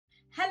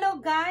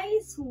Hello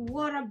guys,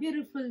 what a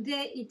beautiful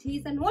day it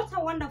is, and what a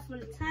wonderful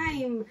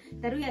time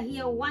that we are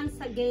here once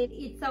again.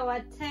 It's our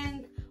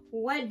 10th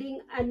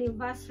wedding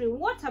anniversary.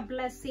 What a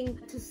blessing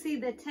to see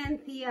the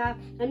 10th year,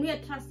 and we are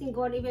trusting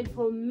God even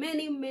for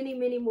many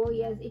more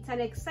years. It's an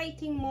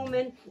exciting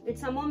moment.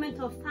 It's a moment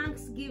of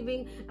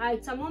thanksgiving.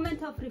 It's a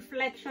moment of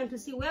reflection to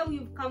see where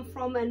we've come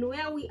from and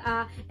where we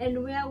are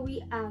and where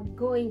we are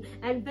going.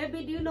 And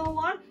baby, do you know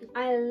what?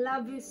 I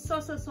love you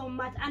so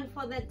much. And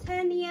for the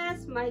 10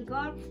 years, my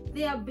God,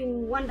 they have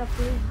been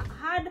wonderful. We've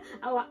had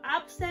our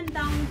ups and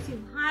downs,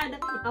 we've had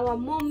our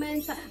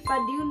moments, but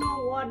do you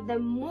know what? The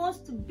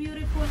most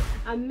beautiful,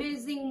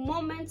 amazing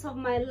moments of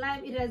my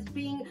life, it has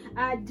been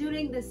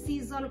during the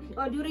season,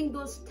 or during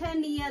those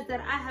 10 years that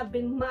I have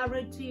been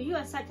married to you. You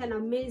are such an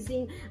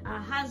amazing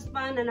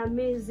husband, an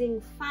amazing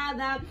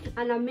father,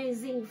 an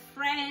amazing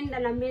friend,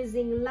 an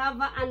amazing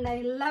lover, and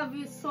I love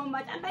you so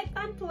much, and I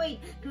can't wait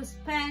to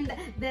spend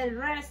the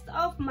rest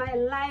of my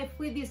life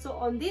with you. So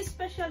on this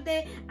special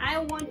day, I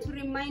want to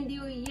remind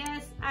you,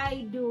 yes,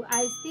 I do,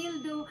 I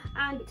still do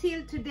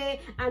until today,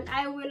 and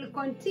I will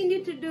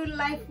continue to do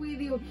life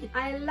with you.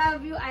 I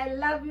love you, I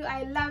love you,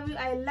 I love you,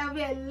 I love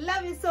you, I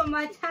love you so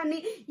much,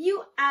 honey.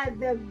 You are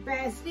the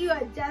best. You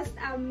are just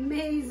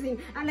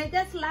amazing, and I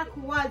just lack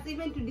words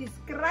even to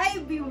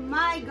describe you.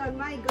 My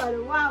God,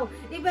 wow,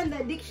 even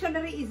the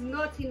dictionary is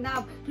not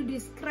enough to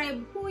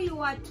describe who you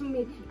are to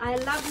me. I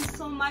love you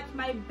so much,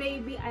 my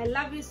baby. I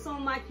love you so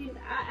much.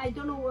 I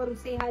don't know what to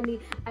say, honey.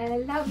 I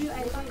love you.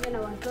 I love even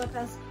our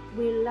daughters.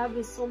 We love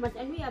you so much,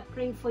 and we are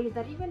praying for you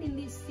that even in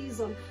this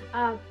season,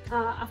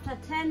 after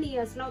 10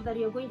 years now that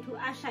you're going to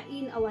usher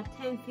in our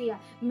 10th year,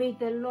 may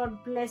the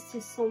Lord bless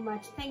you so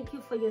much. Thank you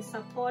for your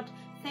support.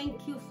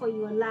 Thank you for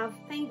your love.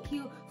 Thank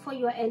you for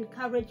your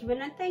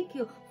encouragement, and thank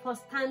you for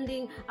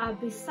standing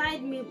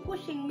beside me,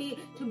 pushing me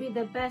to be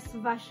the best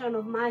version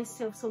of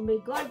myself. So may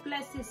God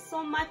bless you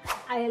so much.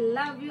 I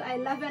love you,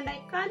 and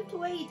I can't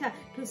wait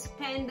to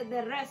spend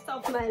the rest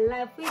of my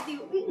life with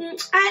you.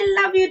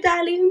 I love you,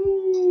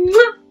 darling.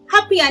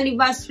 Happy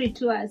anniversary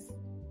to us.